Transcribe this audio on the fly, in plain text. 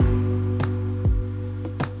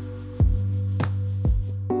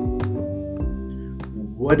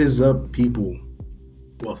What is up, people?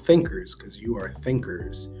 Well, thinkers, because you are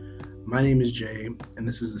thinkers. My name is Jay, and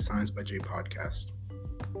this is the Science by Jay podcast.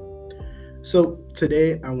 So,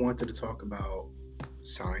 today I wanted to talk about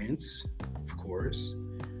science, of course,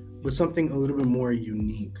 but something a little bit more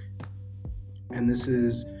unique. And this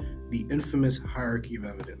is the infamous hierarchy of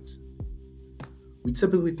evidence. We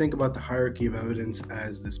typically think about the hierarchy of evidence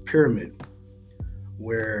as this pyramid,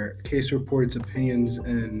 where case reports, opinions,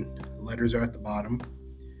 and letters are at the bottom.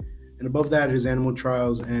 And above that is animal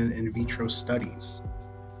trials and in vitro studies.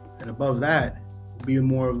 And above that will be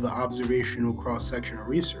more of the observational cross-sectional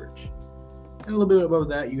research. And a little bit above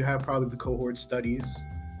that, you have probably the cohort studies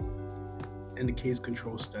and the case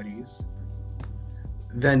control studies.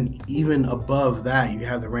 Then even above that, you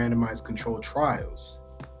have the randomized controlled trials.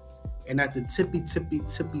 And at the tippy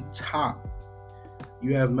top,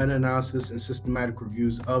 you have meta-analysis and systematic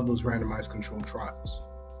reviews of those randomized controlled trials.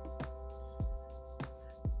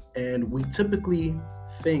 And we typically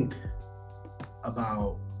think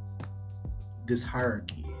about this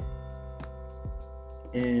hierarchy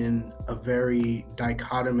in a very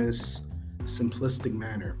dichotomous, simplistic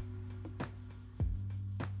manner.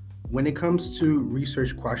 When it comes to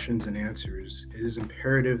research questions and answers, it is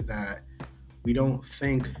imperative that we don't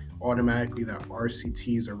think automatically that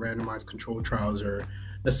RCTs or randomized controlled trials are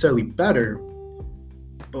necessarily better,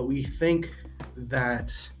 but we think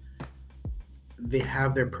that they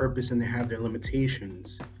have their purpose and they have their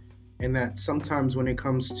limitations, and that sometimes when it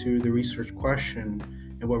comes to the research question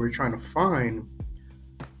and what we're trying to find,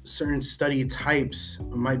 certain study types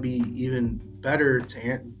might be even better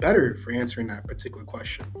for answering that particular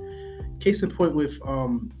question. Case in point with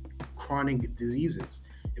chronic diseases.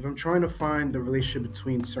 If I'm trying to find the relationship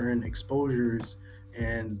between certain exposures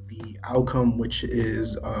and the outcome, which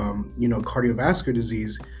is cardiovascular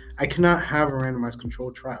disease, I cannot have a randomized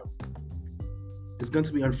controlled trial. It's going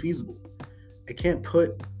to be unfeasible. I can't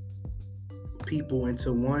put people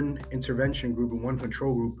into one intervention group and one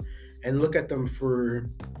control group and look at them for,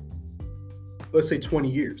 let's say, 20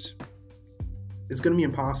 years. It's going to be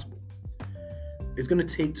impossible. It's going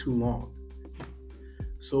to take too long.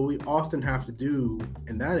 So what we often have to do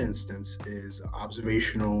in that instance is an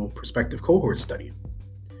observational prospective cohort study.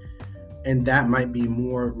 And that might be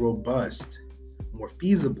more robust, more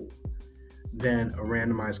feasible than a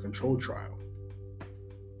randomized controlled trial.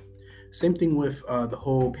 Same thing with the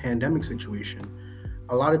whole pandemic situation.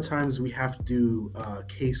 A lot of times we have to do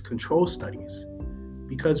case control studies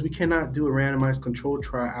because we cannot do a randomized control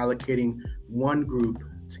trial allocating one group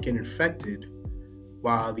to get infected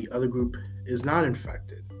while the other group is not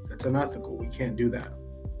infected. That's unethical. We can't do that.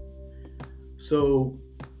 So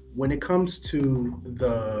when it comes to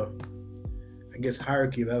the,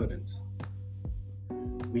 hierarchy of evidence,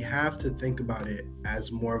 we have to think about it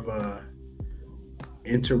as more of a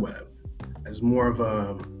interweb, as more of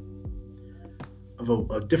a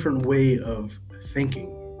different way of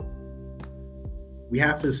thinking. We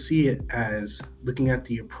have to see it as looking at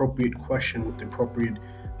the appropriate question with the appropriate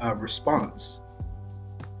response.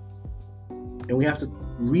 And we have to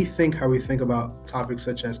rethink how we think about topics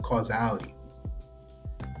such as causality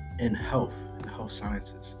and health and the health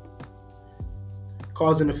sciences.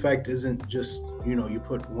 Cause and effect isn't just, you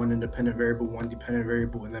put one independent variable, one dependent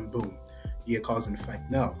variable, and then boom, you get cause and effect.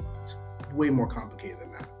 No, it's way more complicated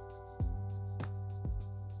than that.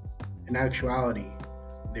 In actuality,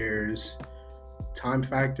 there's time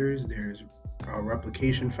factors, there's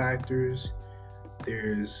replication factors,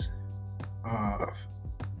 there's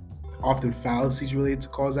often fallacies related to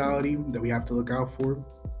causality that we have to look out for.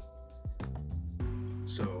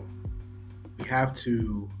 So we have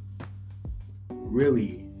to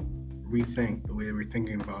really rethink the way that we're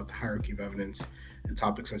thinking about the hierarchy of evidence and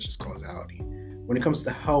topics such as causality. When it comes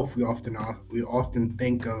to health, we often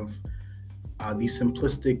think of these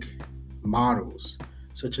simplistic models,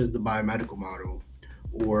 such as the biomedical model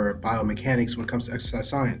or biomechanics when it comes to exercise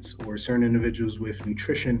science, or certain individuals with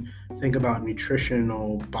nutrition think about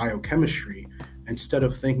nutritional biochemistry instead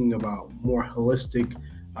of thinking about more holistic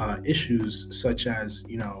issues such as,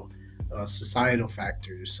 societal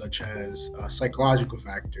factors, such as psychological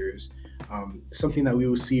factors, something that we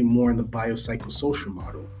will see more in the biopsychosocial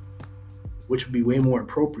model, which would be way more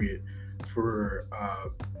appropriate for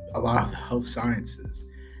a lot of the health sciences.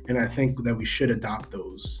 And I think that we should adopt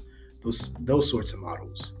those sorts of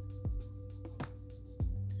models.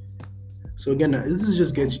 So again, this is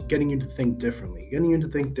just getting you to think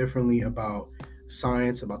differently about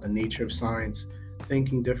science, about the nature of science,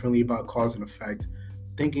 thinking differently about cause and effect,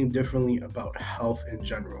 thinking differently about health in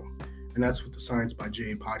general. And that's what the Science by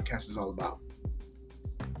Jay podcast is all about.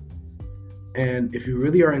 And if you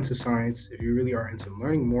really are into science, if you really are into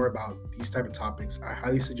learning more about these type of topics, I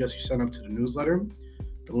highly suggest you sign up to the newsletter.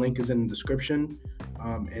 The link is in the description,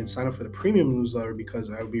 and sign up for the premium newsletter because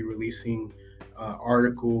I will be releasing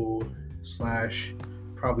article slash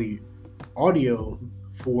probably audio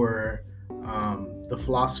for the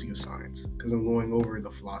philosophy of science, because I'm going over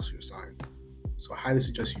the philosophy of science. So I highly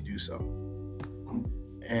suggest you do so.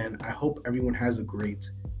 And I hope everyone has a great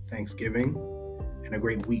Thanksgiving and a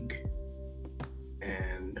great week.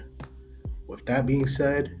 And with that being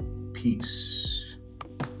said, peace.